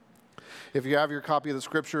If you have your copy of the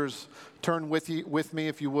scriptures, turn with me,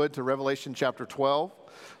 if you would, to Revelation chapter 12.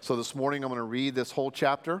 So this morning I'm going to read this whole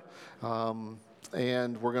chapter, and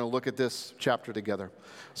we're going to look at this chapter together.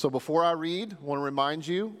 So before I read, I want to remind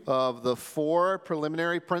you of the 4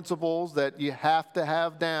 preliminary principles that you have to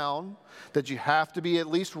have down, that you have to be at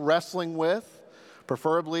least wrestling with,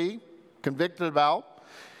 preferably convicted about,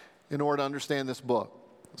 in order to understand this book.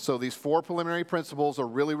 So these 4 preliminary principles are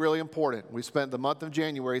really, really important. We spent the month of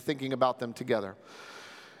January thinking about them together.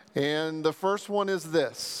 And the first one is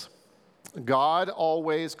this: God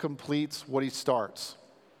always completes what he starts.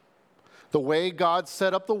 The way God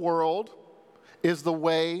set up the world is the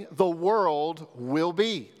way the world will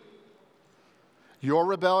be. Your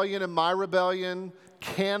rebellion and my rebellion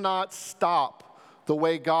cannot stop the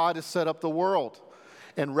way God has set up the world.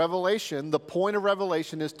 And Revelation, the point of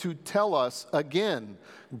Revelation is to tell us again,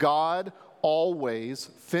 God always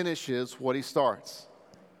finishes what he starts.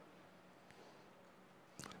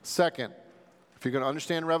 Second, if you're going to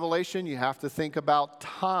understand Revelation, you have to think about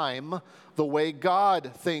time the way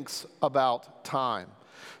God thinks about time.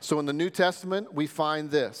 So in the New Testament, we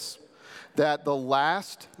find this, that the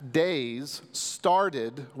last days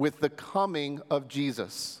started with the coming of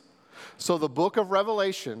Jesus. So the book of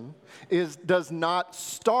Revelation does not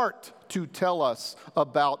start to tell us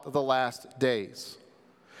about the last days.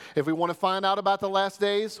 If we want to find out about the last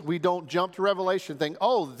days, we don't jump to Revelation and think,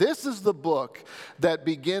 oh, this is the book that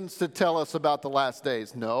begins to tell us about the last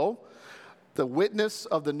days. No. The witness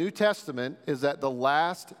of the New Testament is that the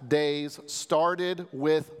last days started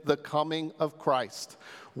with the coming of Christ.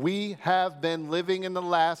 We have been living in the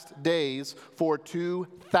last days for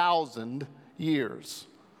 2,000 years.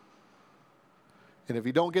 And if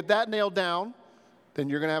you don't get that nailed down, then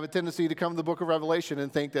you're going to have a tendency to come to the book of Revelation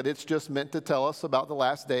and think that it's just meant to tell us about the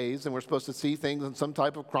last days, and we're supposed to see things in some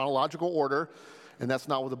type of chronological order, and that's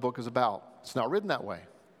not what the book is about. It's not written that way.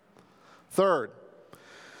 Third,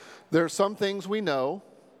 there are some things we know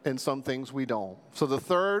and some things we don't. So the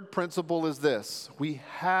third principle is this: we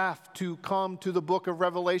have to come to the book of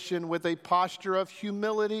Revelation with a posture of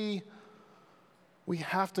humility. We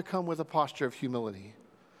have to come with a posture of humility.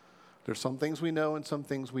 There's some things we know and some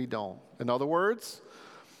things we don't. In other words,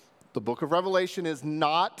 the book of Revelation is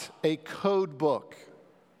not a code book.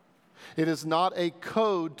 It is not a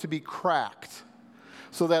code to be cracked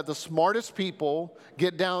so that the smartest people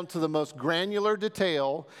get down to the most granular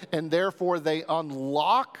detail and therefore they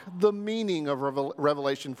unlock the meaning of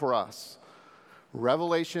Revelation for us.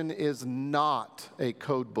 Revelation is not a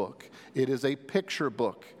code book. It is a picture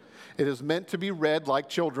book. It is meant to be read like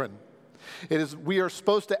children. We are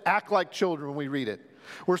supposed to act like children when we read it.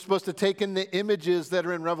 We're supposed to take in the images that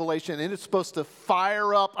are in Revelation, and it's supposed to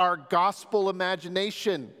fire up our gospel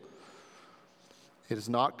imagination. It is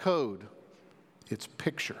not code. It's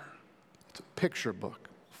picture. It's a picture book.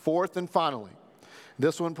 Fourth and finally,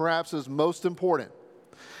 this one perhaps is most important.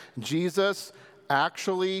 Jesus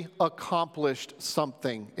actually accomplished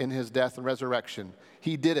something in his death and resurrection.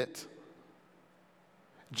 He did it.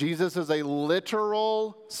 Jesus is a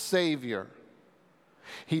literal Savior.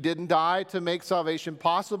 He didn't die to make salvation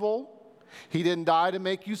possible. He didn't die to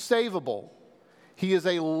make you savable. He is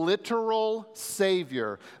a literal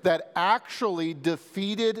Savior that actually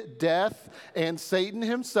defeated death and Satan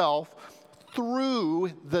himself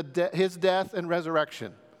through his death and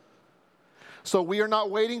resurrection. So we are not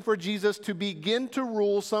waiting for Jesus to begin to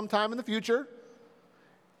rule sometime in the future.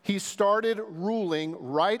 He started ruling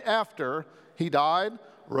right after he died,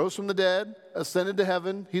 rose from the dead, ascended to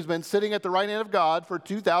heaven. He's been sitting at the right hand of God for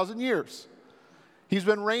 2,000 years. He's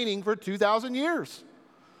been reigning for 2,000 years.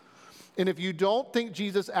 And if you don't think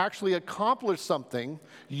Jesus actually accomplished something,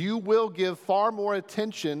 you will give far more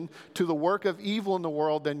attention to the work of evil in the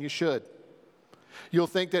world than you should. You'll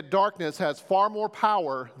think that darkness has far more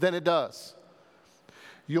power than it does.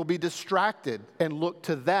 You'll be distracted and look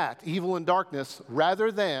to that, evil and darkness, rather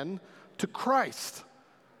than to Christ.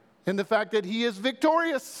 And the fact that he is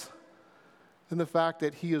victorious. And the fact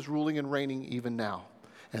that he is ruling and reigning even now.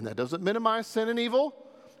 And that doesn't minimize sin and evil.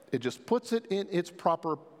 It just puts it in its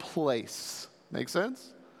proper place. Make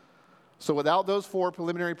sense? So without those 4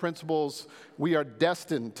 preliminary principles, we are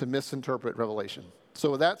destined to misinterpret Revelation.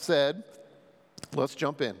 So with that said, let's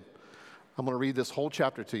jump in. I'm going to read this whole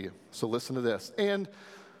chapter to you. So listen to this. And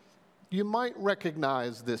you might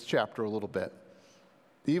recognize this chapter a little bit.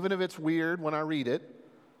 Even if it's weird when I read it,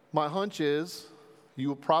 my hunch is you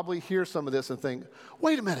will probably hear some of this and think,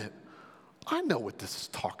 wait a minute, I know what this is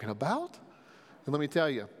talking about. And let me tell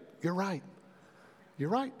you, you're right. You're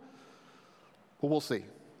right. Well, we'll see.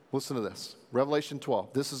 Listen to this. Revelation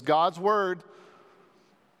 12. This is God's word.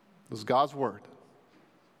 This is God's word.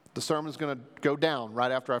 The the sermon's going to go down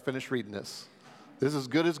right after I finish reading this. This is as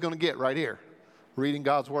good as it's going to get right here, reading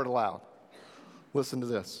God's word aloud. Listen to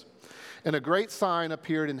this. And a great sign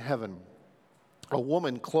appeared in heaven. A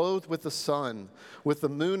woman clothed with the sun, with the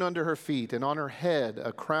moon under her feet, and on her head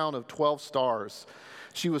a crown of 12 stars.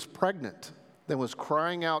 She was pregnant, then was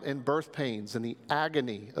crying out in birth pains and the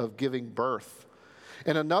agony of giving birth.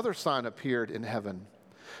 And another sign appeared in heaven.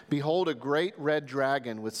 Behold, a great red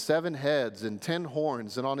dragon with 7 heads and 10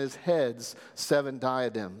 horns, and on his heads 7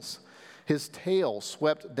 diadems. His tail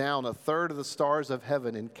swept down a third of the stars of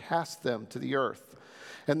heaven and cast them to the earth.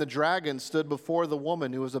 And the dragon stood before the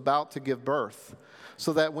woman who was about to give birth,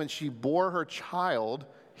 so that when she bore her child,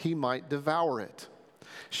 he might devour it.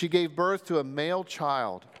 She gave birth to a male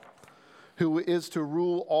child who is to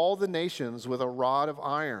rule all the nations with a rod of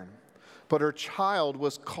iron. But her child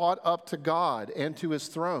was caught up to God and to his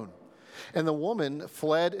throne. And the woman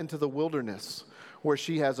fled into the wilderness, where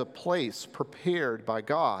she has a place prepared by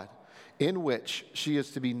God, in which she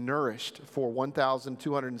is to be nourished for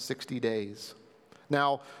 1,260 days.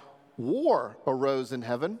 Now, war arose in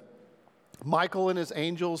heaven. Michael and his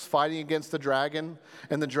angels fighting against the dragon,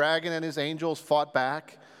 and the dragon and his angels fought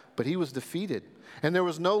back, but he was defeated. And there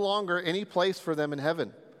was no longer any place for them in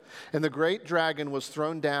heaven. And the great dragon was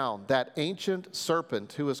thrown down, that ancient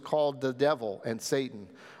serpent who is called the devil and Satan,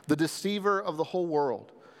 the deceiver of the whole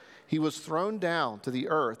world. He was thrown down to the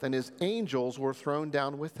earth, and his angels were thrown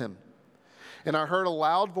down with him. And I heard a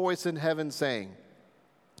loud voice in heaven saying,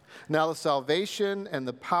 now the salvation and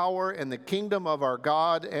the power and the kingdom of our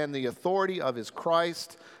God and the authority of his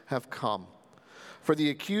Christ have come. For the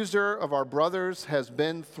accuser of our brothers has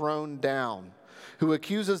been thrown down, who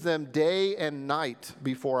accuses them day and night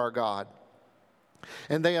before our God.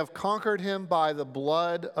 And they have conquered him by the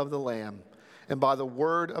blood of the Lamb and by the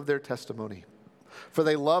word of their testimony. For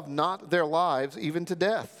they love not their lives even to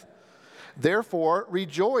death. Therefore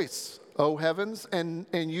rejoice, O heavens, and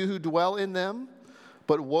you who dwell in them.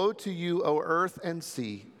 But woe to you, O earth and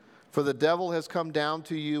sea, for the devil has come down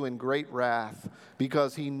to you in great wrath,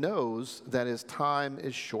 because he knows that his time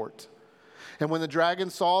is short. And when the dragon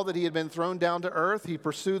saw that he had been thrown down to earth, he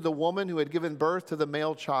pursued the woman who had given birth to the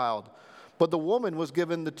male child. But the woman was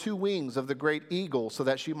given the 2 wings of the great eagle, so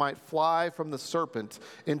that she might fly from the serpent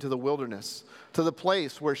into the wilderness, to the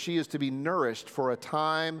place where she is to be nourished for a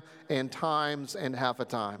time and times and half a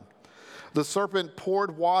time. The serpent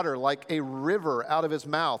poured water like a river out of his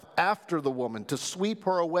mouth after the woman to sweep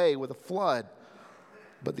her away with a flood.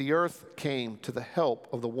 But the earth came to the help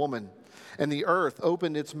of the woman, and the earth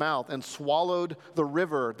opened its mouth and swallowed the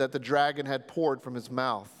river that the dragon had poured from his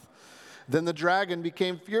mouth. Then the dragon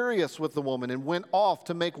became furious with the woman and went off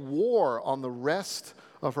to make war on the rest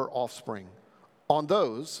of her offspring, on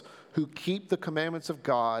those who keep the commandments of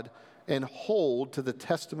God and hold to the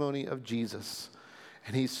testimony of Jesus.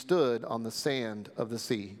 And he stood on the sand of the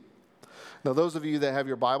sea. Now, those of you that have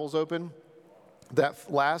your Bibles open,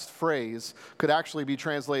 that last phrase could actually be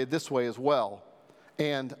translated this way as well.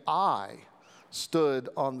 And I stood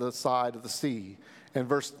on the side of the sea.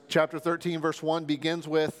 And chapter 13, verse 1 begins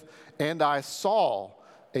with, and I saw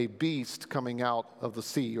a beast coming out of the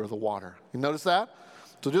sea or the water. You notice that?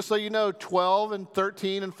 So just so you know, 12 and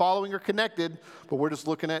 13 and following are connected, but we're just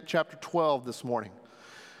looking at chapter 12 this morning.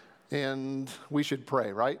 And we should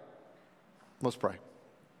pray, right? Let's pray.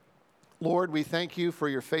 Lord, we thank you for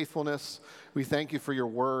your faithfulness. We thank you for your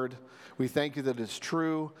word. We thank you that it's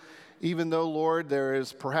true. Even though, Lord, there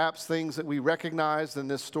is perhaps things that we recognize in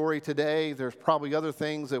this story today, there's probably other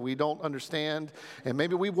things that we don't understand, and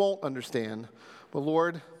maybe we won't understand. But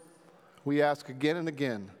Lord, we ask again and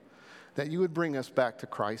again that you would bring us back to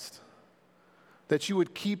Christ, that you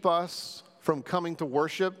would keep us from coming to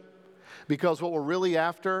worship, because what we're really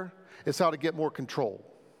after is how to get more control.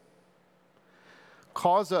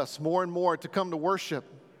 Cause us more and more to come to worship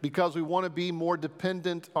because we want to be more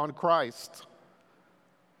dependent on Christ.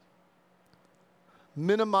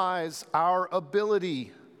 Minimize our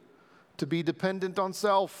ability to be dependent on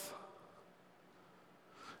self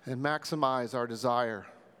and maximize our desire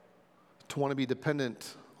to want to be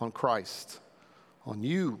dependent on Christ, on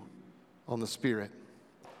you, on the Spirit.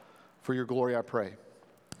 For your glory, I pray.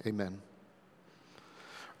 Amen.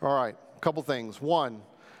 All right, a couple things. One,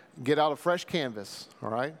 get out a fresh canvas, all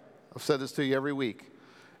right? I've said this to you every week.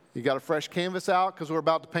 You got a fresh canvas out because we're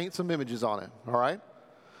about to paint some images on it, all right?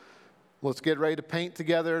 Let's get ready to paint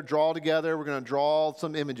together, draw together. We're going to draw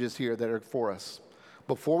some images here that are for us.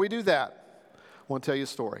 Before we do that, I want to tell you a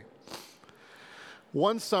story.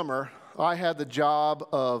 One summer, I had the job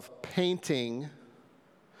of painting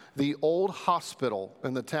the old hospital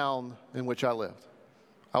in the town in which I lived.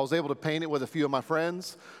 I was able to paint it with a few of my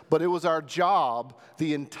friends, but it was our job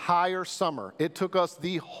the entire summer. It took us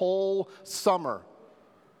the whole summer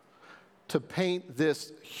to paint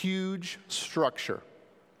this huge structure.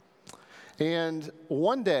 And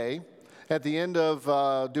one day, at the end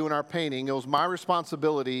of doing our painting, it was my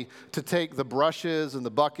responsibility to take the brushes and the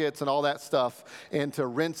buckets and all that stuff and to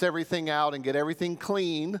rinse everything out and get everything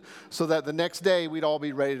clean so that the next day we'd all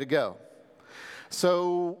be ready to go.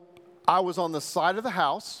 So I was on the side of the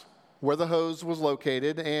house where the hose was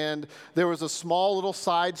located, and there was a small little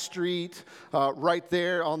side street right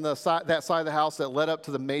there on the side, that side of the house that led up to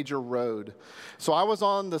the major road. So I was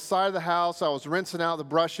on the side of the house, I was rinsing out the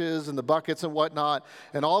brushes and the buckets and whatnot,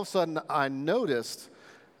 and all of a sudden I noticed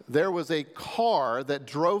there was a car that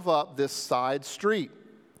drove up this side street.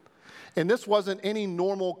 And this wasn't any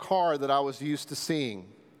normal car that I was used to seeing.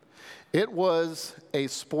 It was a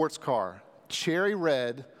sports car, cherry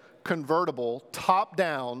red, convertible, top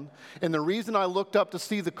down, and the reason I looked up to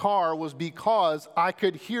see the car was because I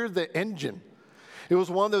could hear the engine. It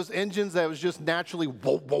was one of those engines that was just naturally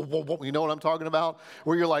whoa, whoa, whoa, whoa. You know what I'm talking about?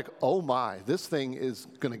 Where you're like, oh my, this thing is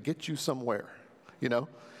going to get you somewhere, you know?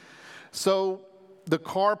 So the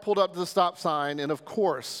car pulled up to the stop sign, and of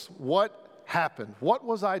course, what happened? What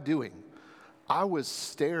was I doing? I was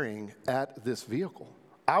staring at this vehicle.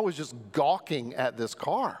 I was just gawking at this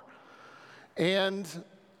car. And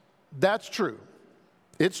that's true.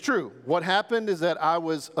 It's true. What happened is that I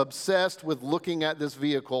was obsessed with looking at this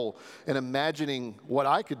vehicle and imagining what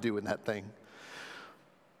I could do in that thing.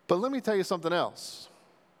 But let me tell you something else.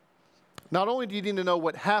 Not only do you need to know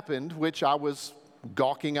what happened, which I was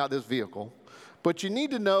gawking at this vehicle, but you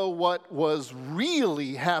need to know what was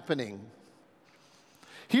really happening.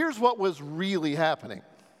 Here's what was really happening.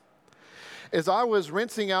 As I was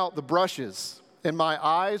rinsing out the brushes and my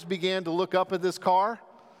eyes began to look up at this car,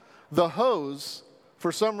 the hose,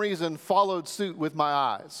 for some reason, followed suit with my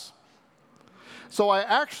eyes. So I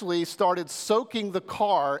actually started soaking the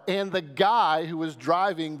car and the guy who was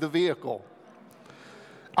driving the vehicle.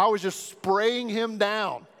 I was just spraying him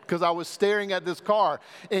down because I was staring at this car.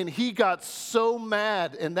 And he got so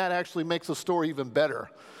mad, and that actually makes the story even better.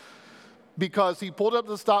 Because he pulled up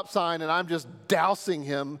to the stop sign, and I'm just dousing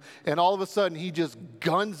him, and all of a sudden he just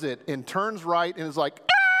guns it and turns right and is like,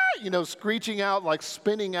 you know, screeching out, like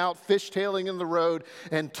spinning out, fishtailing in the road,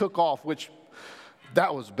 and took off, which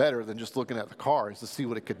that was better than just looking at the car, is to see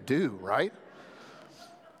what it could do, right?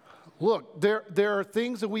 Look, there are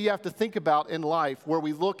things that we have to think about in life where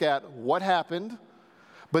we look at what happened,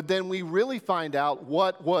 but then we really find out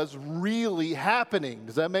what was really happening.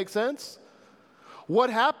 Does that make sense?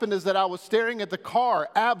 What happened is that I was staring at the car,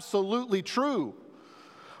 absolutely true.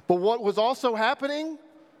 But what was also happening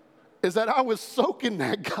is that I was soaking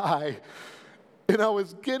that guy, and I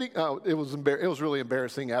was getting, it was really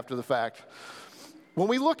embarrassing after the fact. When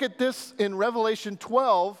we look at this in Revelation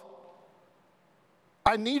 12,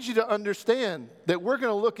 I need you to understand that we're going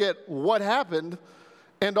to look at what happened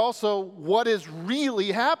and also what is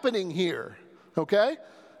really happening here, okay?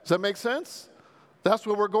 Does that make sense? That's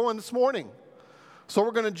where we're going this morning. So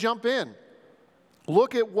we're going to jump in.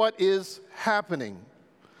 Look at what is happening.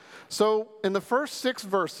 So in the first 6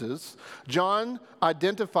 verses, John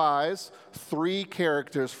identifies 3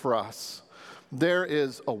 characters for us. There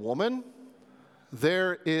is a woman,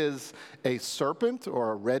 there is a serpent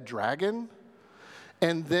or a red dragon,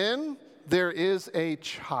 and then there is a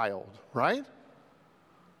child, right?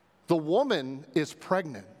 The woman is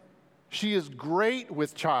pregnant. She is great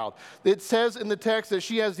with child. It says in the text that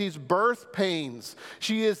she has these birth pains.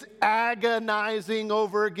 She is agonizing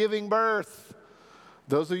over giving birth.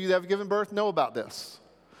 Those of you that have given birth know about this.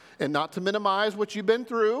 And not to minimize what you've been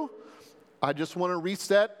through, I just want to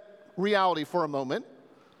reset reality for a moment.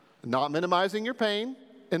 Not minimizing your pain.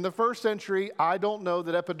 In the first century, I don't know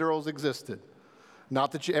that epidurals existed.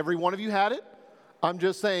 Not that every one of you had it. I'm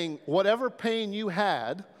just saying whatever pain you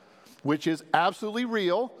had, which is absolutely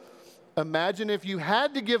real, imagine if you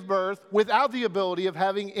had to give birth without the ability of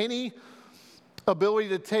having any ability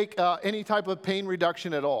to take any type of pain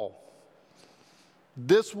reduction at all.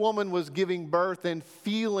 This woman was giving birth and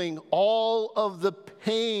feeling all of the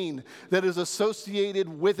pain that is associated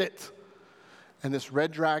with it. And this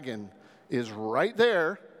red dragon is right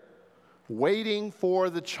there waiting for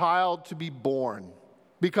the child to be born.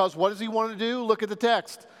 Because what does he want to do? Look at the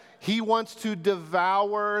text. He wants to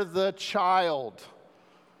devour the child.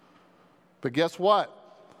 But guess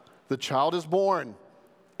what? The child is born,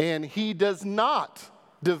 and he does not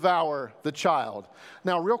devour the child.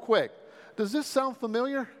 Now, real quick, does this sound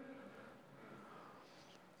familiar?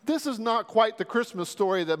 This is not quite the Christmas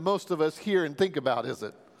story that most of us hear and think about, is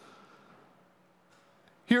it?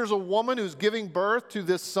 Here's a woman who's giving birth to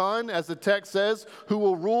this son, as the text says, who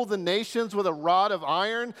will rule the nations with a rod of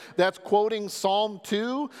iron. That's quoting Psalm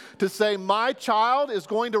 2 to say, my child is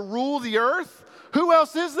going to rule the earth. Who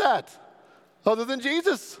else is that other than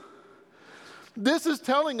Jesus? This is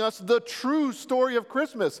telling us the true story of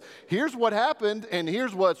Christmas. Here's what happened, and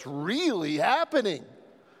here's what's really happening.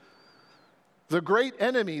 The great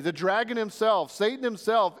enemy, the dragon himself, Satan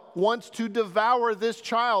himself, wants to devour this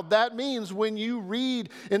child. That means when you read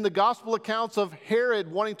in the gospel accounts of Herod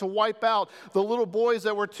wanting to wipe out the little boys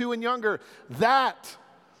that were 2 and younger, that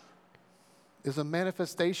is a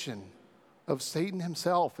manifestation of Satan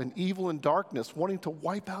himself and evil and darkness wanting to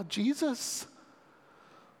wipe out Jesus.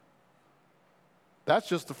 That's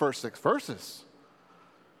just the first 6 verses.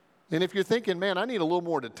 And if you're thinking, man, I need a little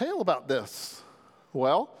more detail about this,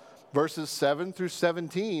 well, verses 7 through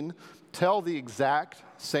 17 tell the exact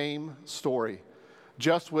same story,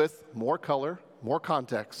 just with more color, more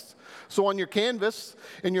context. So on your canvas,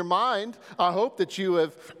 in your mind, I hope that you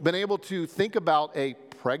have been able to think about a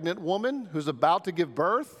pregnant woman who's about to give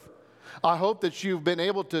birth. I hope that you've been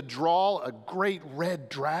able to draw a great red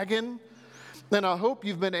dragon. And I hope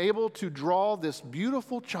you've been able to draw this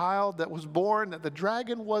beautiful child that was born that the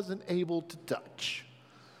dragon wasn't able to touch,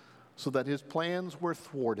 so that his plans were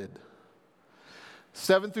thwarted.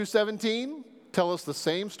 7 through 17 tell us the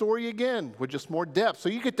same story again with just more depth. So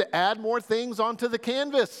you get to add more things onto the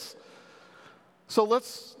canvas. So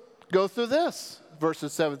let's go through this,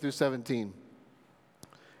 verses 7 through 17.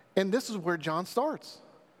 And this is where John starts.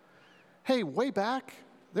 Hey, way back,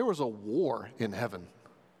 there was a war in heaven.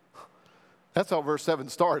 That's how verse 7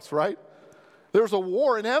 starts, right? There was a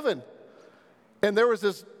war in heaven. And there was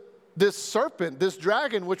this serpent, this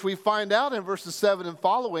dragon, which we find out in verses 7 and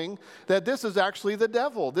following, that this is actually the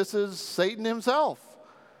devil. This is Satan himself.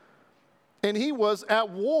 And he was at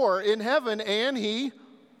war in heaven, and he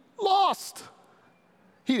lost.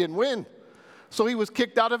 He didn't win. So he was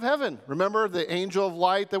kicked out of heaven. Remember the angel of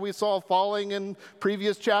light that we saw falling in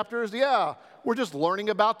previous chapters? Yeah, we're just learning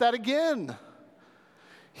about that again.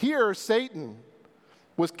 Here, Satan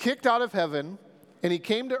was kicked out of heaven, and he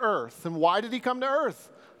came to earth. And why did he come to earth?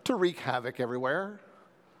 To wreak havoc everywhere,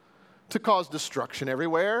 to cause destruction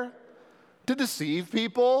everywhere, to deceive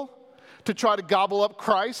people, to try to gobble up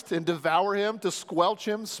Christ and devour him, to squelch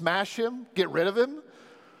him, smash him, get rid of him.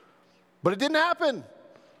 But it didn't happen.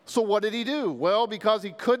 So what did he do? Well, because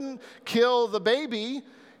he couldn't kill the baby,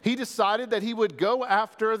 he decided that he would go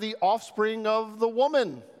after the offspring of the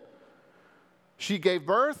woman. She gave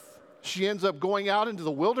birth. She ends up going out into the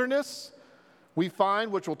wilderness. We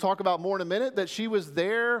find, which we'll talk about more in a minute, that she was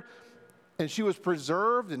there and she was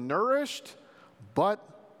preserved and nourished, but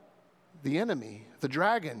the enemy, the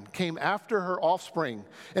dragon, came after her offspring.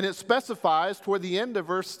 And it specifies toward the end of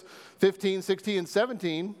verse 15, 16, and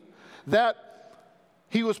 17 that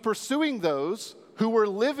he was pursuing those who were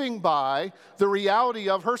living by the reality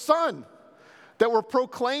of her son, that were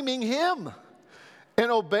proclaiming him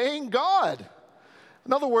and obeying God.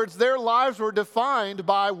 In other words, their lives were defined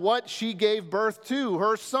by what she gave birth to,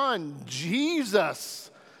 her son, Jesus.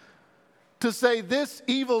 To say this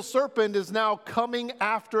evil serpent is now coming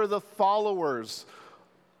after the followers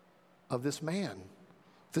of this man,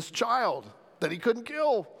 this child that he couldn't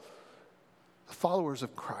kill, the followers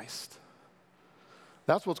of Christ.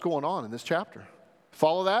 That's what's going on in this chapter.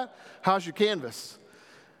 Follow that? How's your canvas?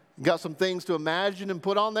 Got some things to imagine and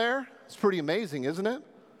put on there? It's pretty amazing, isn't it?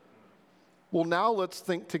 Well, now let's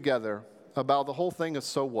think together about the whole thing of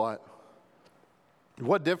so what?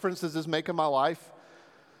 What difference does this make in my life?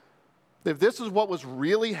 If this is what was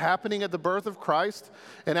really happening at the birth of Christ,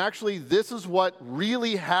 and actually this is what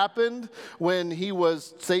really happened when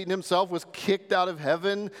Satan himself was kicked out of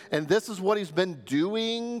heaven, and this is what he's been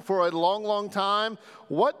doing for a long, long time,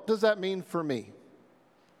 what does that mean for me?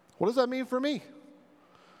 What does that mean for me?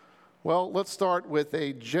 Well, let's start with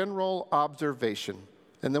a general observation.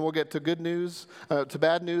 And then we'll get to good news, to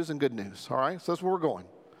bad news and good news, all right? So that's where we're going.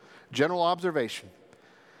 General observation.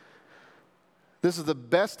 This is the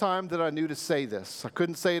best time that I knew to say this. I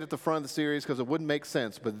couldn't say it at the front of the series because it wouldn't make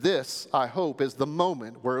sense. But this, I hope, is the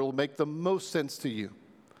moment where it will make the most sense to you.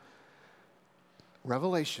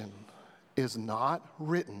 Revelation is not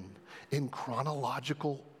written in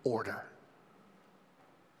chronological order.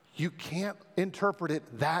 You can't interpret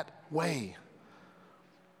it that way.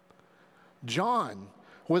 John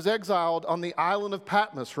was exiled on the island of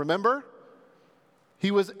Patmos, remember?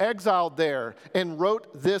 He was exiled there and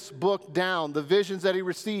wrote this book down, the visions that he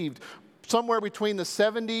received, somewhere between the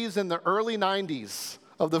 70s and the early 90s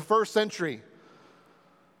of the first century.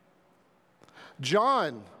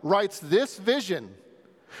 John writes this vision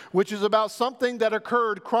which is about something that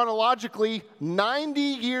occurred chronologically 90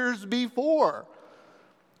 years before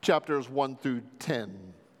chapters 1 through 10,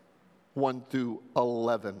 1 through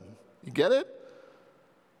 11. You get it?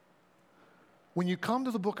 When you come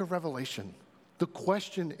to the book of Revelation, the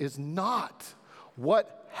question is not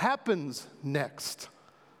what happens next.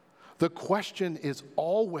 The question is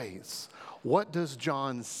always, what does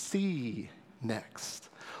John see next?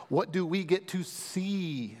 What do we get to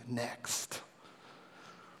see next?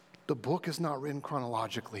 The book is not written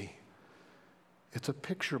chronologically. It's a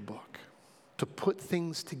picture book to put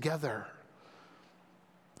things together.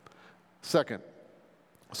 Second,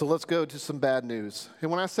 so let's go to some bad news. And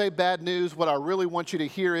when I say bad news, what I really want you to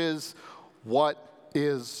hear is what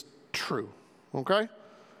is true. Okay?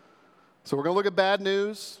 So we're going to look at bad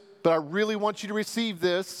news, but I really want you to receive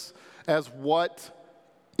this as what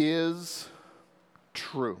is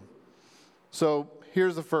true. So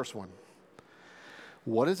here's the first one.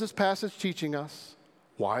 What is this passage teaching us?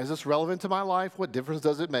 Why is this relevant to my life? What difference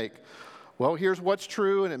does it make? Well, here's what's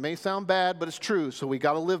true, and it may sound bad, but it's true, so we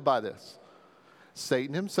got to live by this.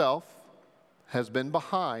 Satan himself has been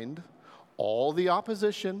behind all the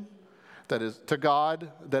opposition that is to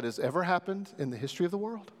God that has ever happened in the history of the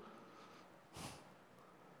world.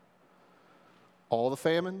 All the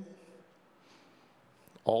famine,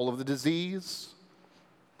 all of the disease,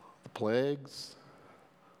 the plagues,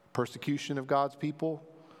 persecution of God's people,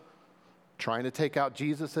 trying to take out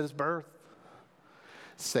Jesus at his birth.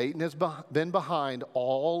 Satan has been behind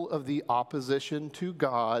all of the opposition to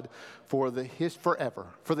God for the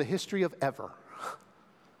history of ever.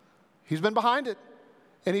 He's been behind it,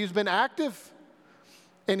 and he's been active,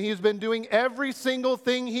 and he's been doing every single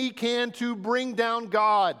thing he can to bring down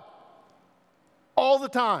God all the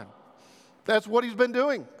time. That's what he's been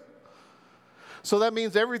doing. So that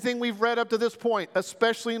means everything we've read up to this point,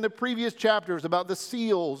 especially in the previous chapters about the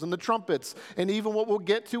seals and the trumpets, and even what we'll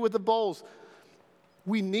get to with the bowls,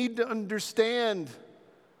 we need to understand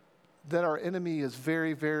that our enemy is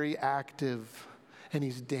very, very active, and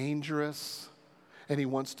he's dangerous, and he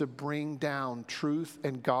wants to bring down truth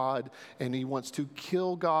and God, and he wants to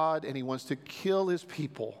kill God, and he wants to kill his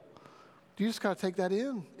people. You just got to take that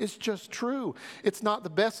in. It's just true. It's not the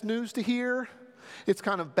best news to hear. It's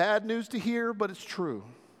kind of bad news to hear, but it's true.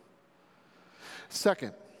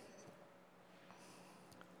 Second,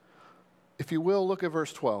 if you will, look at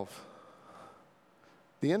verse 12.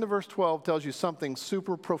 The end of verse 12 tells you something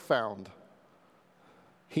super profound.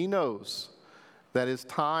 He knows that his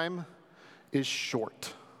time is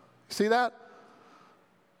short. See that?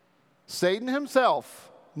 Satan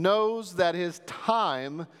himself knows that his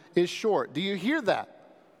time is short. Do you hear that?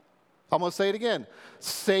 I'm going to say it again.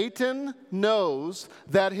 Satan knows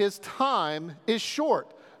that his time is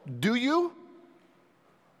short. Do you?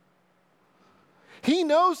 He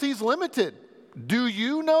knows he's limited. Do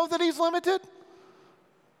you know that he's limited?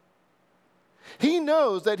 He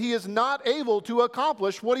knows that he is not able to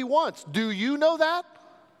accomplish what he wants. Do you know that?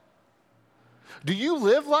 Do you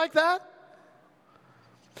live like that?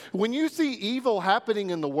 When you see evil happening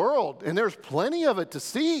in the world, and there's plenty of it to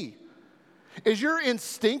see, is your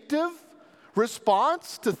instinctive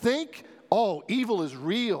response to think, oh, evil is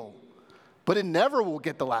real, but it never will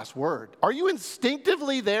get the last word? Are you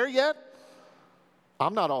instinctively there yet?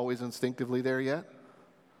 I'm not always instinctively there yet.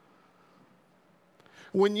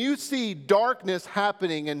 When you see darkness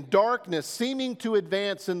happening and darkness seeming to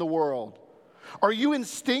advance in the world, are you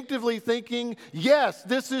instinctively thinking, yes,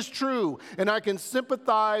 this is true, and I can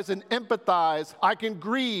sympathize and empathize, I can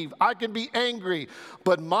grieve, I can be angry,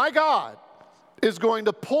 but my God is going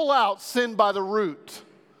to pull out sin by the root?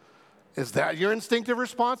 Is that your instinctive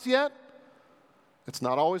response yet? It's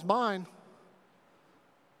not always mine.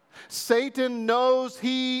 Satan knows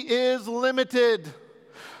he is limited.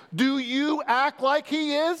 Do you act like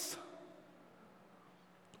he is?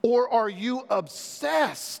 Or are you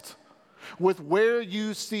obsessed with where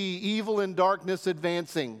you see evil and darkness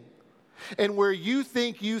advancing? And where you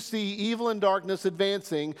think you see evil and darkness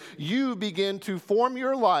advancing, you begin to form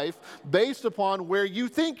your life based upon where you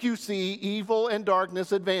think you see evil and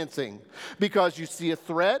darkness advancing. Because you see a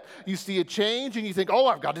threat, you see a change, and you think, oh,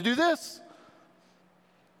 I've got to do this.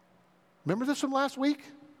 Remember this from last week?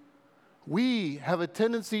 We have a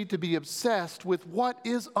tendency to be obsessed with what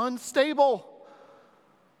is unstable.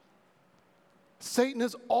 Satan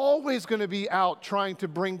is always going to be out trying to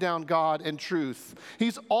bring down God and truth.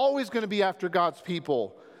 He's always going to be after God's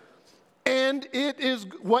people. And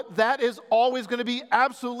that is always going to be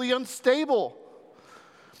absolutely unstable.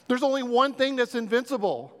 There's only one thing that's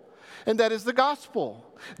invincible, and that is the gospel.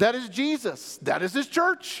 That is Jesus. That is his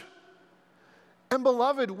church. And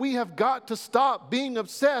beloved, we have got to stop being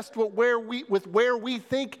obsessed with where we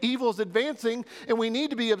think evil is advancing, and we need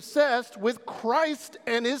to be obsessed with Christ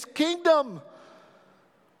and his kingdom.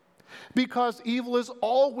 Because evil is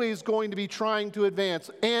always going to be trying to advance,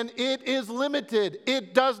 and it is limited.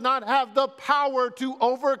 It does not have the power to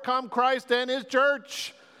overcome Christ and his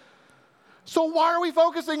church. So why are we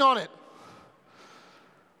focusing on it?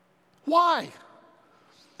 Why?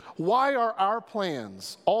 Why are our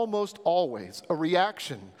plans almost always a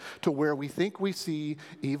reaction to where we think we see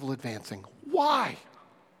evil advancing? Why?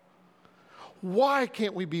 Why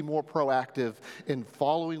can't we be more proactive in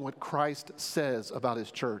following what Christ says about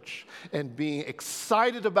his church and being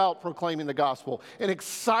excited about proclaiming the gospel and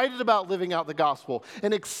excited about living out the gospel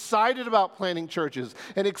and excited about planting churches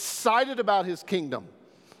and excited about his kingdom?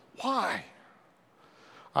 Why?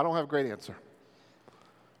 I don't have a great answer.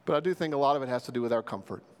 But I do think a lot of it has to do with our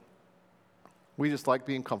comfort. We just like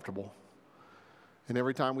being comfortable. And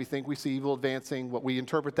every time we think we see evil advancing, what we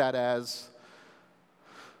interpret that as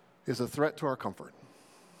is a threat to our comfort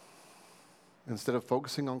instead of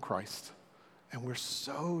focusing on Christ. And we're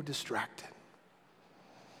so distracted.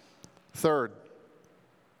 Third,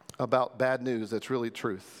 about bad news that's really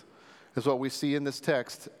truth, is what we see in this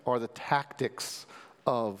text are the tactics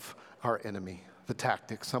of our enemy. The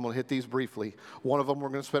tactics. I'm going to hit these briefly. One of them we're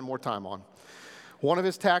going to spend more time on. One of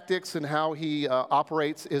his tactics and how he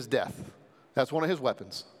operates is death. That's one of his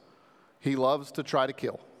weapons. He loves to try to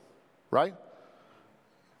kill, right?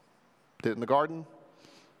 Did it in the garden.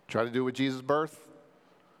 Tried to do it with Jesus' birth.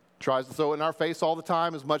 Tries to throw it in our face all the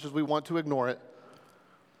time as much as we want to ignore it.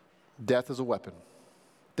 Death is a weapon.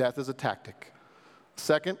 Death is a tactic.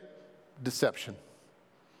 Second, deception.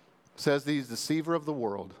 It says that he's the deceiver of the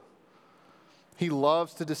world. He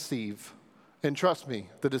loves to deceive. And trust me,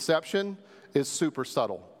 the deception is super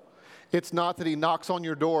subtle. It's not that he knocks on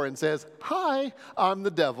your door and says, "Hi, I'm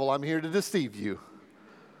the devil. I'm here to deceive you."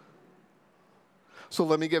 So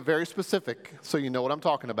let me get very specific so you know what I'm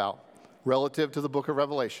talking about relative to the book of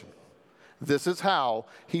Revelation. This is how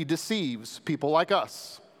he deceives people like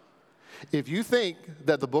us. If you think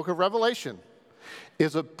that the book of Revelation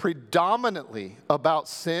is predominantly about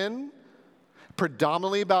sin,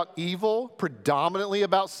 predominantly about evil, predominantly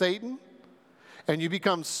about Satan, and you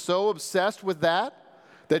become so obsessed with that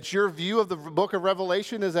your view of the book of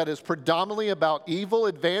Revelation is that it's predominantly about evil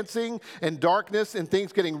advancing and darkness and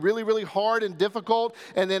things getting really, really hard and difficult,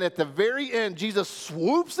 and then at the very end, Jesus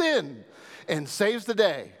swoops in and saves the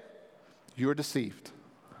day, you're deceived.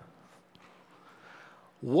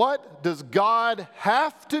 What does God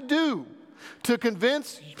have to do to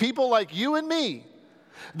convince people like you and me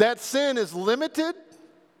that sin is limited,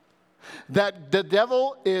 that the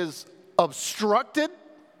devil is obstructed,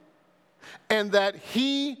 and that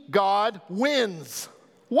he, God, wins?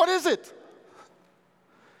 What is it?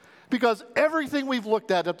 Because everything we've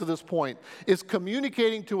looked at up to this point is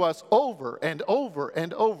communicating to us over and over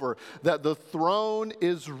and over that the throne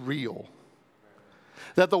is real,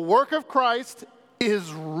 that the work of Christ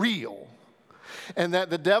is real, and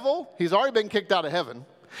that the devil, he's already been kicked out of heaven.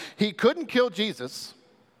 He couldn't kill Jesus,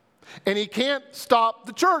 and he can't stop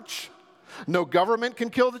the church. No government can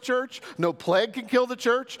kill the church. No plague can kill the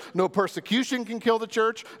church. No persecution can kill the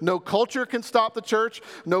church. No culture can stop the church.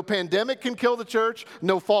 No pandemic can kill the church.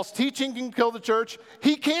 No false teaching can kill the church.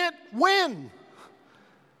 He can't win.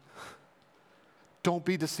 Don't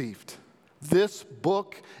be deceived. This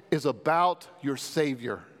book is about your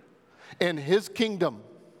Savior and his kingdom.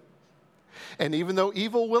 And even though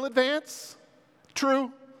evil will advance,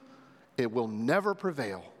 true, it will never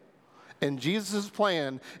prevail. And Jesus'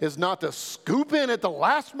 plan is not to scoop in at the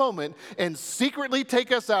last moment and secretly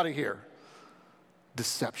take us out of here.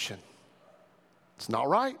 Deception. It's not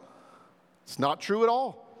right. It's not true at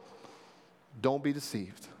all. Don't be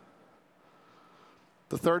deceived.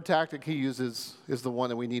 The third tactic he uses is the one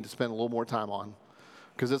that we need to spend a little more time on,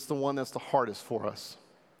 because it's the one that's the hardest for us,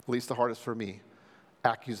 at least the hardest for me.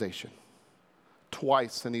 Accusation.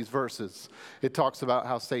 Twice in these verses, it talks about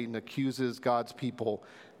how Satan accuses God's people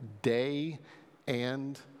day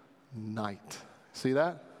and night. See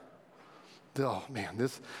that? Oh man,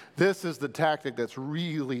 this is the tactic that's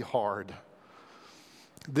really hard.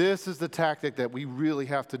 This is the tactic that we really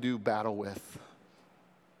have to do battle with.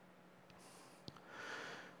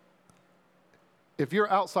 If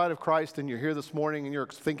you're outside of Christ and you're here this morning and you're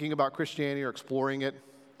thinking about Christianity or exploring it,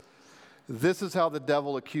 this is how the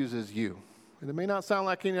devil accuses you. And it may not sound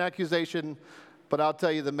like any accusation, but I'll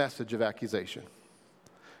tell you the message of accusation.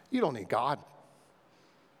 You don't need God.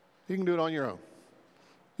 You can do it on your own.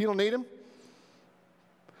 You don't need him.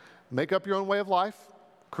 Make up your own way of life.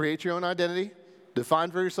 Create your own identity.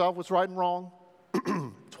 Define for yourself what's right and wrong.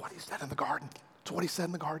 It's what he said in the garden. It's what he said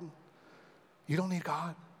in the garden. You don't need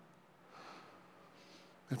God.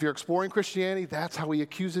 If you're exploring Christianity, that's how he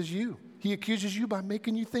accuses you. He accuses you by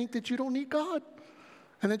making you think that you don't need God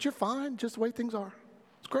and that you're fine just the way things are.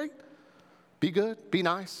 It's great. Be good. Be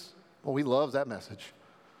nice. Well, he loves that message.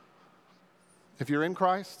 If you're in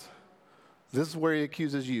Christ, this is where he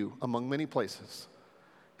accuses you, among many places.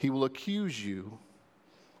 He will accuse you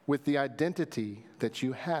with the identity that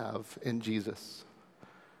you have in Jesus.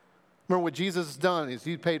 Remember what Jesus has done is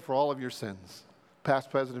he paid for all of your sins, past,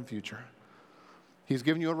 present, and future. He's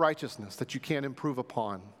given you a righteousness that you can't improve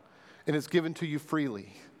upon, and it's given to you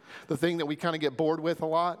freely. The thing that we kind of get bored with a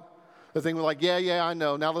lot, the thing we're like, yeah, I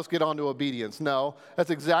know, now let's get on to obedience. No, that's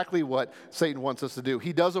exactly what Satan wants us to do.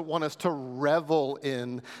 He doesn't want us to revel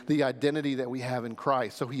in the identity that we have in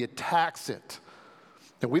Christ, so he attacks it.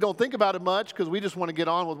 And we don't think about it much because we just want to get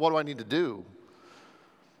on with what do I need to do.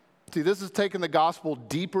 See, this is taking the gospel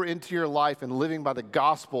deeper into your life and living by the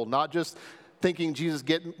gospel, not just thinking Jesus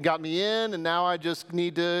got me in and now I just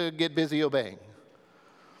need to get busy obeying.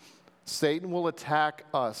 Satan will attack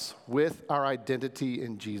us with our identity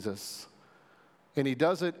in Jesus. And he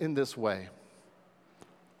does it in this way.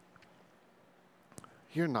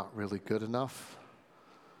 You're not really good enough.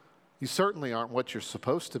 You certainly aren't what you're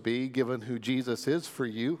supposed to be, given who Jesus is for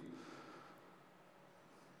you.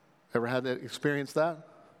 Ever had that experience that?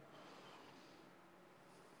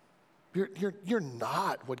 You're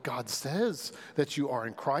not what God says that you are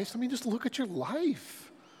in Christ. I mean, just look at your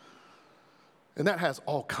life. And that has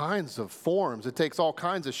all kinds of forms. It takes all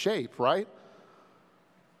kinds of shape, right?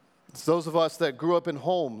 It's those of us that grew up in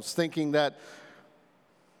homes thinking that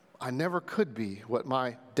I never could be what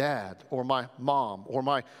my dad or my mom or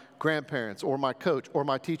my grandparents or my coach or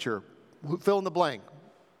my teacher, fill in the blank,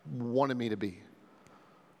 wanted me to be.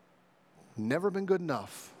 Never been good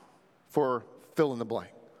enough for fill in the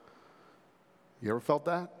blank. You ever felt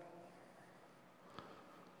that?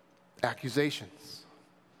 Accusations.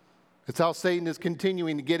 It's how Satan is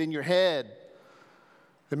continuing to get in your head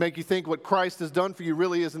and make you think what Christ has done for you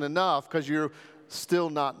really isn't enough because you're still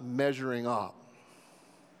not measuring up.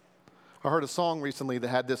 I heard a song recently that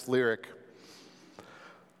had this lyric.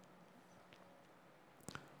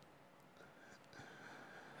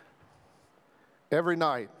 Every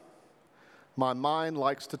night, my mind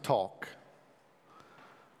likes to talk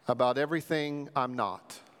about everything I'm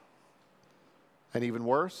not. And even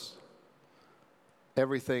worse,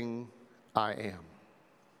 everything I am.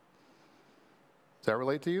 Does that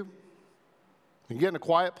relate to you? When you get in a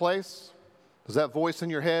quiet place, does that voice in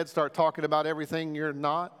your head start talking about everything you're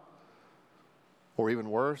not? Or even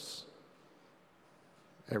worse,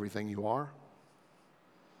 everything you are?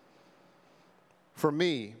 For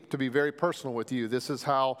me, to be very personal with you, this is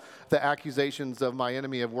how the accusations of my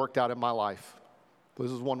enemy have worked out in my life.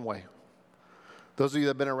 This is one way. Those of you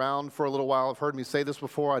that have been around for a little while have heard me say this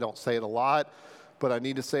before. I don't say it a lot, but I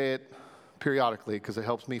need to say it periodically because it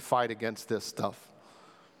helps me fight against this stuff.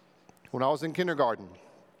 When I was in kindergarten,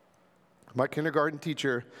 my kindergarten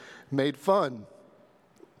teacher made fun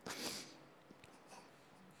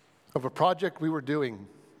of a project we were doing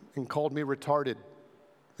and called me retarded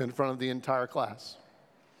in front of the entire class.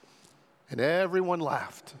 And everyone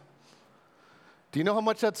laughed. Do you know how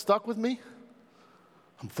much that stuck with me?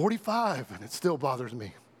 I'm 45 and it still bothers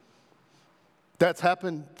me. That's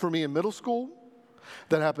happened for me in middle school.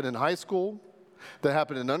 That happened in high school. That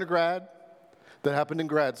happened in undergrad. That happened in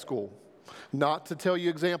grad school. Not to tell you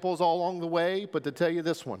examples all along the way, but to tell you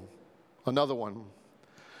this one, another one.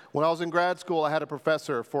 When I was in grad school, I had a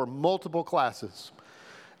professor for multiple classes.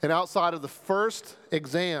 And outside of the first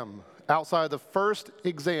exam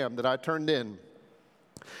that I turned in,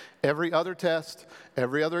 every other test,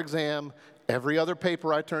 every other exam, every other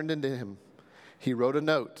paper I turned into him, he wrote a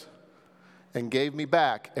note and gave me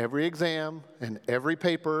back every exam and every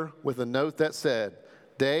paper with a note that said,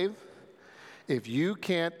 Dave, if you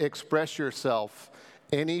can't express yourself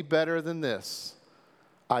any better than this,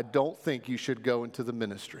 I don't think you should go into the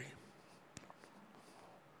ministry.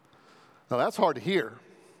 Now that's hard to hear,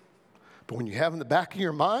 but when you have in the back of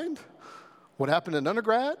your mind what happened in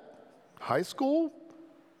undergrad, high school,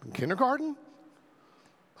 and kindergarten,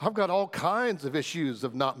 I've got all kinds of issues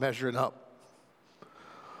of not measuring up,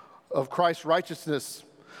 of Christ's righteousness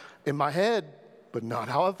in my head, but not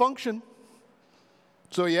how I function.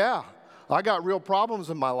 So yeah, I got real problems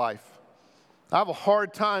in my life. I have a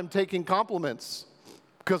hard time taking compliments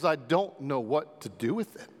because I don't know what to do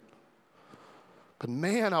with it. But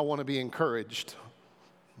man, I want to be encouraged.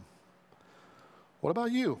 What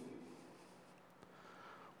about you?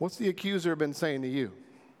 What's the accuser been saying to you?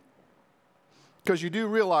 Because you do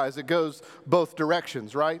realize it goes both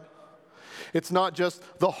directions, right? It's not just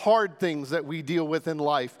the hard things that we deal with in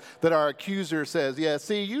life that our accuser says, yeah,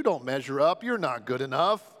 see, you don't measure up. You're not good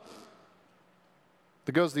enough.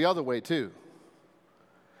 It goes the other way, too.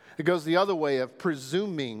 It goes the other way of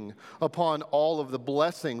presuming upon all of the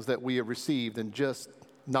blessings that we have received and just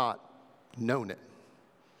not known it.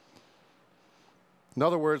 In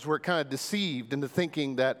other words, we're kind of deceived into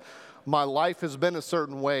thinking that my life has been a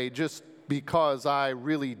certain way just because I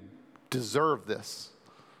really deserve this.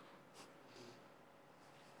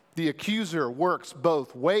 The accuser works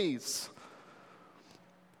both ways.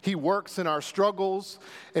 He works in our struggles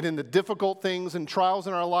and in the difficult things and trials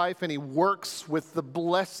in our life, and he works with the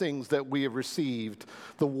blessings that we have received,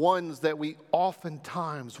 the ones that we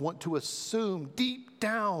oftentimes want to assume deep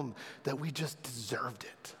down that we just deserved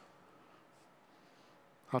it.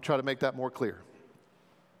 I'll try to make that more clear.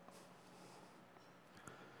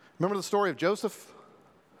 Remember the story of Joseph?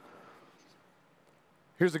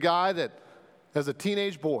 Here's a guy that, as a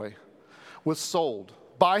teenage boy, was sold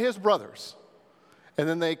by his brothers. And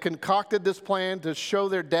then they concocted this plan to show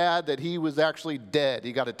their dad that he was actually dead.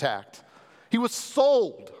 He got attacked. He was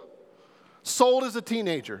sold as a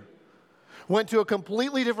teenager, went to a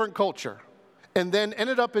completely different culture, and then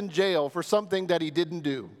ended up in jail for something that he didn't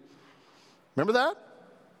do. Remember that?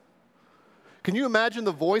 Can you imagine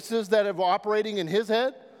the voices that are operating in his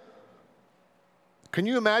head? Can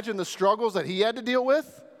you imagine the struggles that he had to deal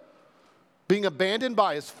with? Being abandoned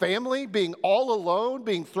by his family, being all alone,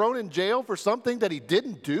 being thrown in jail for something that he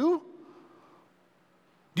didn't do?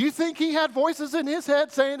 Do you think he had voices in his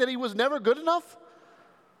head saying that he was never good enough?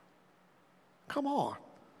 Come on.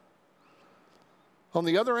 On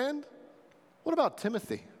the other end, what about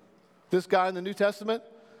Timothy? This guy in the New Testament?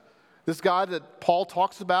 This guy that Paul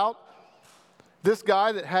talks about? This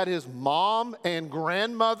guy that had his mom and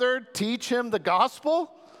grandmother teach him the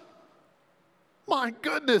gospel? My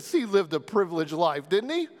goodness, he lived a privileged life, didn't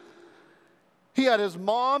he? He had his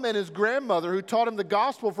mom and his grandmother who taught him the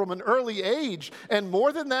gospel from an early age. And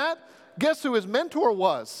more than that, guess who his mentor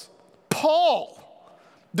was? Paul.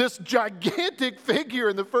 This gigantic figure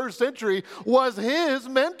in the first century was his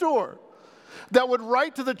mentor that would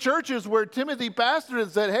write to the churches where Timothy pastored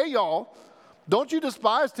and said, hey, y'all, don't you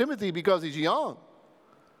despise Timothy because he's young.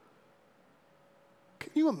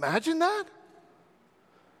 Can you imagine that?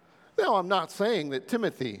 Now, I'm not saying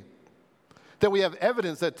that we have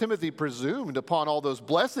evidence that Timothy presumed upon all those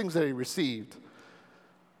blessings that he received.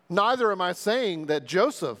 Neither am I saying that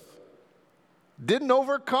Joseph didn't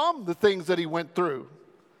overcome the things that he went through.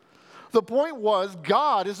 The point was,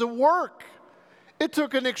 God is at work. It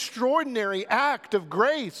took an extraordinary act of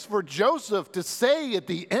grace for Joseph to say at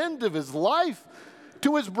the end of his life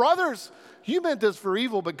to his brothers, you meant this for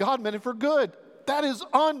evil, but God meant it for good. That is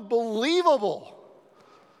unbelievable.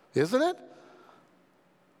 Isn't it?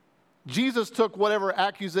 Joseph took whatever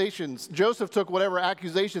accusations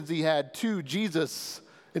he had to Jesus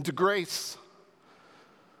into grace.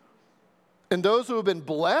 And those who have been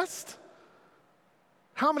blessed,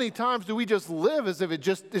 how many times do we just live as if it's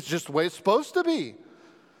just the way it's supposed to be?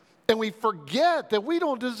 And we forget that we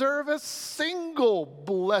don't deserve a single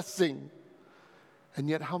blessing. And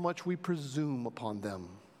yet how much we presume upon them.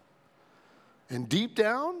 And deep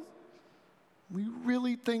down, we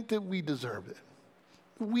really think that we deserve it.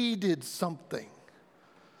 We did something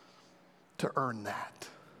to earn that,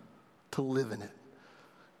 to live in it.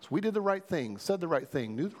 So we did the right thing, said the right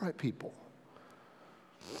thing, knew the right people.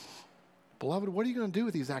 Beloved, what are you going to do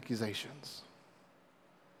with these accusations?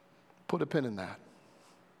 Put a pin in that.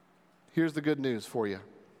 Here's the good news for you.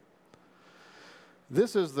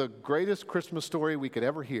 This is the greatest Christmas story we could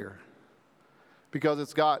ever hear because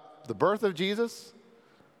it's got the birth of Jesus,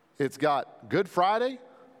 it's got Good Friday,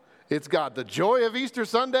 it's got the joy of Easter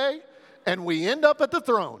Sunday, and we end up at the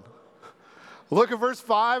throne. Look at verse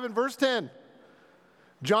 5 and verse 10.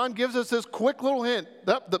 John gives us this quick little hint.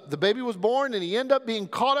 The baby was born, and he ended up being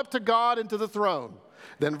caught up to God and to the throne.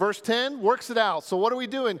 Then verse 10 works it out. So what are we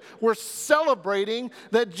doing? We're celebrating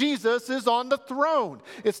that Jesus is on the throne.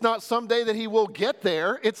 It's not someday that he will get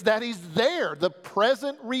there. It's that he's there, the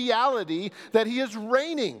present reality that he is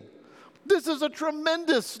reigning. This is a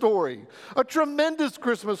tremendous story, a tremendous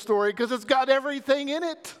Christmas story because it's got everything in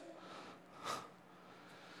it.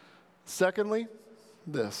 Secondly,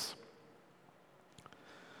 this.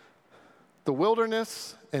 The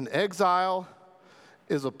wilderness and exile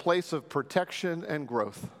is a place of protection and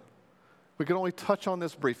growth. We can only touch on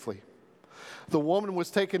this briefly. The woman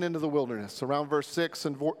was taken into the wilderness. Around verse 6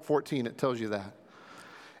 and 14, it tells you that.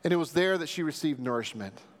 And it was there that she received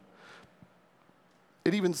nourishment.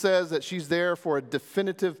 It even says that she's there for a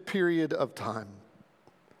definitive period of time.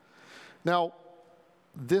 Now,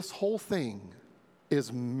 this whole thing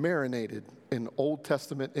is marinated in Old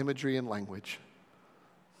Testament imagery and language.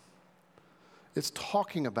 It's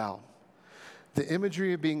talking about the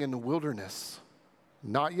imagery of being in the wilderness,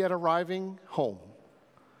 not yet arriving home,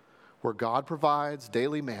 where God provides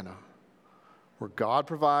daily manna, where God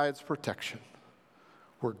provides protection,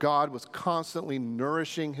 where God was constantly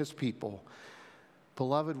nourishing his people.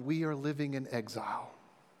 Beloved, we are living in exile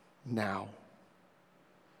now.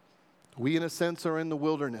 We, in a sense, are in the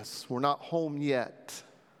wilderness. We're not home yet.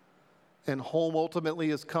 And home ultimately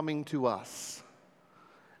is coming to us.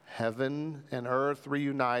 Heaven and earth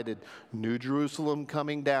reunited. New Jerusalem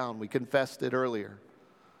coming down. We confessed it earlier.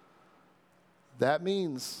 That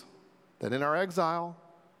means that in our exile,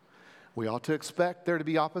 we ought to expect there to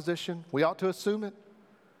be opposition. We ought to assume it.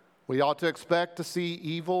 We ought to expect to see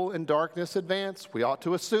evil and darkness advance. We ought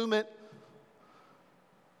to assume it.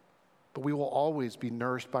 But we will always be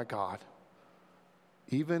nourished by God,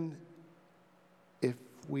 even if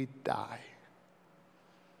we die.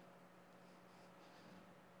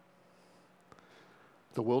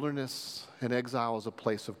 The wilderness and exile is a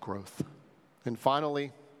place of growth. And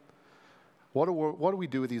finally, what do we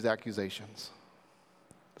do with these accusations?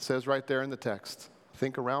 It says right there in the text,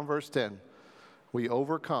 think around verse 10, we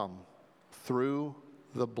overcome through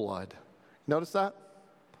the blood. Notice that?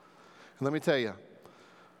 And let me tell you,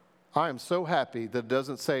 I am so happy that it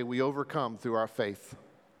doesn't say we overcome through our faith,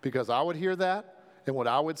 because I would hear that, and what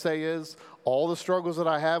I would say is all the struggles that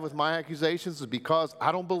I have with my accusations is because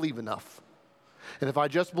I don't believe enough. And if I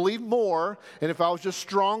just believed more, and if I was just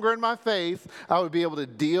stronger in my faith, I would be able to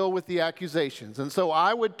deal with the accusations. And so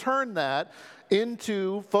I would turn that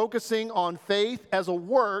into focusing on faith as a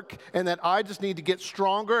work, and that I just need to get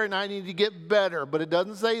stronger and I need to get better. But it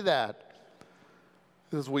doesn't say that.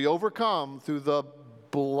 It says we overcome through the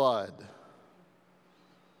blood,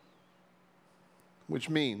 which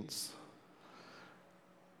means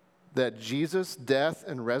that Jesus' death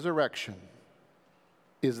and resurrection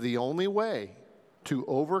is the only way to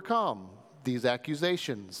overcome these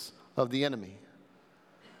accusations of the enemy.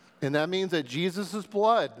 And that means that Jesus'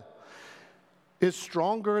 blood is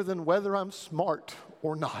stronger than whether I'm smart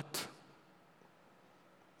or not.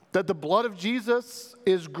 That the blood of Jesus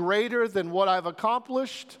is greater than what I've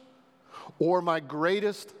accomplished or my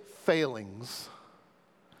greatest failings.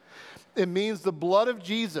 It means the blood of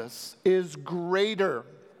Jesus is greater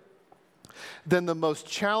than the most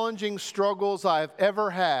challenging struggles I've ever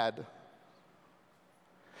had.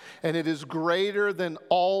 And it is greater than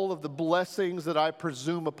all of the blessings that I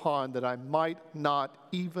presume upon, that I might not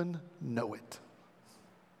even know it.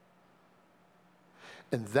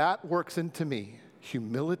 And that works into me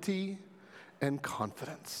humility and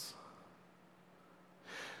confidence.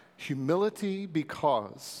 Humility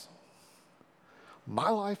because my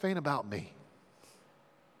life ain't about me.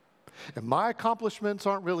 And my accomplishments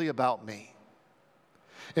aren't really about me.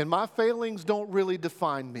 And my failings don't really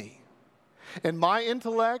define me. And my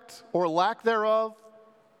intellect, or lack thereof,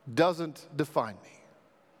 doesn't define me.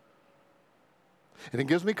 And it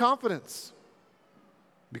gives me confidence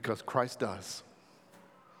because Christ does.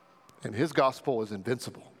 And his gospel is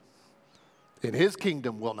invincible. And his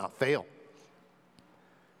kingdom will not fail.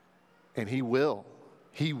 And he will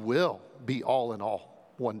be all in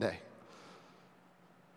all one day.